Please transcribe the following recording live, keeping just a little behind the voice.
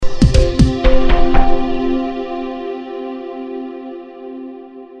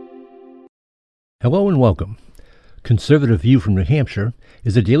Hello and welcome. Conservative View from New Hampshire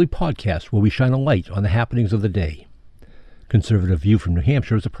is a daily podcast where we shine a light on the happenings of the day. Conservative View from New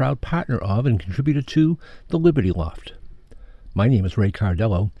Hampshire is a proud partner of and contributor to the Liberty Loft. My name is Ray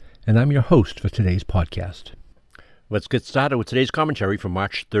Cardello, and I'm your host for today's podcast. Let's get started with today's commentary for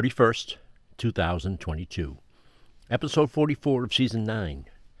March 31st, 2022. Episode 44 of Season 9.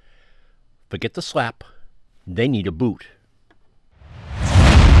 Forget the slap. They need a boot.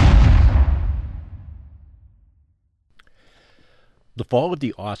 The fall of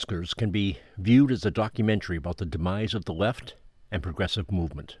the Oscars can be viewed as a documentary about the demise of the left and progressive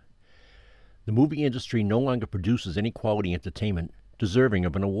movement. The movie industry no longer produces any quality entertainment deserving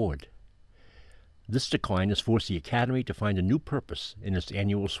of an award. This decline has forced the Academy to find a new purpose in its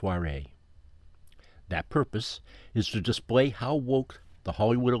annual soiree. That purpose is to display how woke the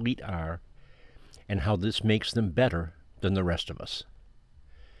Hollywood elite are and how this makes them better than the rest of us.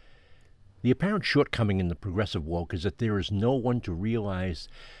 The apparent shortcoming in the progressive woke is that there is no one to realize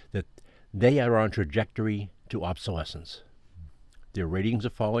that they are on trajectory to obsolescence. Their ratings are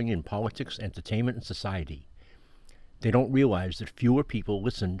falling in politics, entertainment, and society. They don't realize that fewer people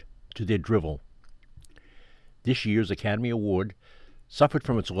listened to their drivel. This year's Academy Award suffered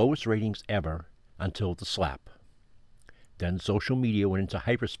from its lowest ratings ever until the slap. Then social media went into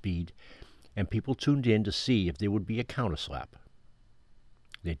hyperspeed, and people tuned in to see if there would be a counterslap.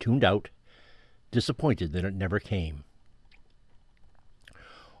 They tuned out, disappointed that it never came.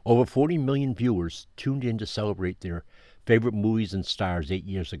 Over 40 million viewers tuned in to celebrate their favorite movies and stars 8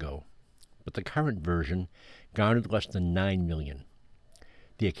 years ago, but the current version garnered less than 9 million.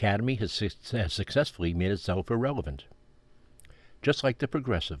 The Academy has successfully made itself irrelevant. Just like the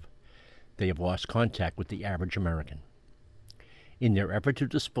progressive, they have lost contact with the average American. In their effort to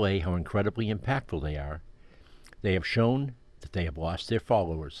display how incredibly impactful they have shown that they have lost their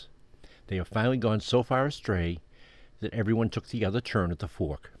followers. They have finally gone so far astray that everyone took the other turn at the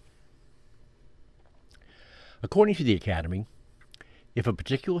fork. According to the Academy, if a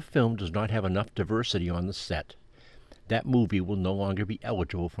particular film does not have enough diversity on the set, that movie will no longer be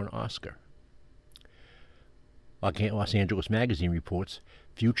eligible for an Oscar. Like Los Angeles Magazine reports,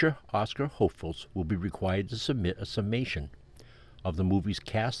 future Oscar hopefuls will be required to submit a summation of the movie's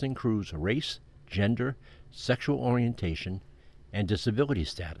cast and crew's race, gender, sexual orientation, and disability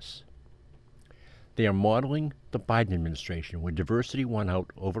status. They are modeling the Biden administration, where diversity won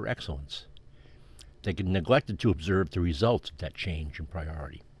out over excellence. They neglected to observe the results of that change in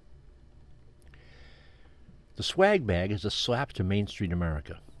priority. The swag bag is a slap to Main Street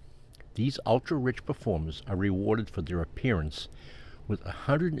America. These ultra-rich performers are rewarded for their appearance with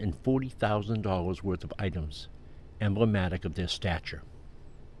 $140,000 worth of items emblematic of their stature.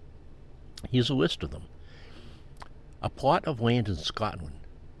 Here's a list of them. A plot of land in Scotland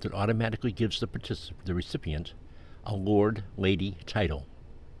that automatically gives the recipient a Lord Lady title.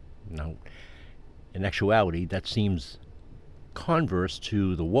 Now, in actuality, that seems converse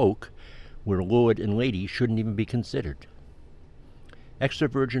to the woke, where Lord and Lady shouldn't even be considered. Extra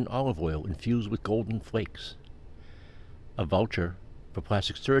virgin olive oil infused with golden flakes. A voucher for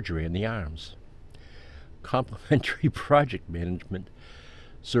plastic surgery in the arms. Complimentary project management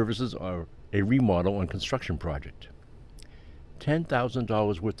services or a remodel and construction project.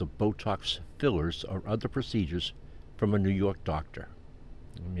 $10,000 worth of Botox fillers or other procedures from a New York doctor.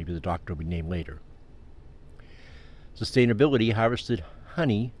 Maybe the doctor will be named later. Sustainability harvested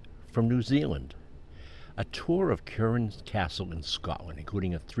honey from New Zealand. A tour of Curran's Castle in Scotland,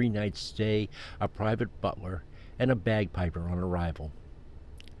 including a 3-night stay, a private butler, and a bagpiper on arrival.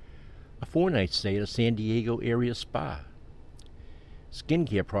 A 4-night stay at a San Diego area spa.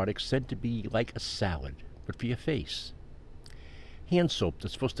 Skincare products said to be like a salad, but for your face. Hand soap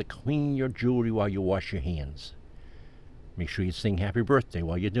that's supposed to clean your jewelry while you wash your hands. Make sure you sing happy birthday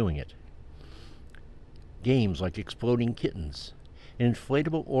while you're doing it. Games like exploding kittens. An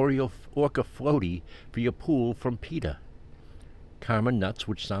inflatable orca floaty for your pool from PETA. Karma nuts,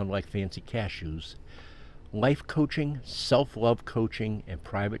 which sound like fancy cashews. Life coaching, self-love coaching, and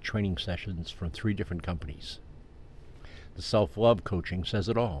private training sessions from 3 different companies. The self-love coaching says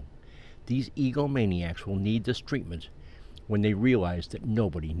it all. These egomaniacs will need this treatment when they realize that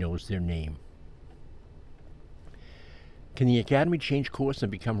nobody knows their name. Can the Academy change course and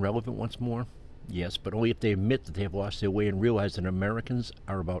become relevant once more? Yes, but only if they admit that they have lost their way and realize that Americans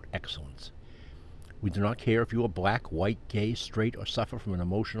are about excellence. We do not care if you are black, white, gay, straight, or suffer from an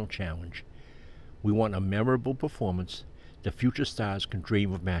emotional challenge. We want a memorable performance that future stars can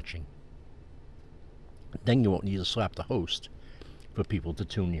dream of matching. Then you won't need to slap the host for people to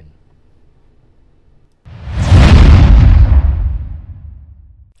tune in.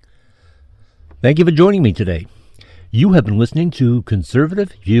 Thank you for joining me today. You have been listening to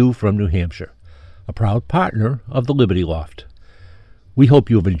Conservative View from New Hampshire, a proud partner of the Liberty Loft. We hope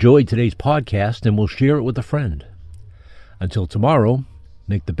you have enjoyed today's podcast and will share it with a friend. Until tomorrow,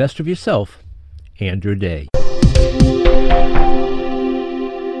 make the best of yourself and your day.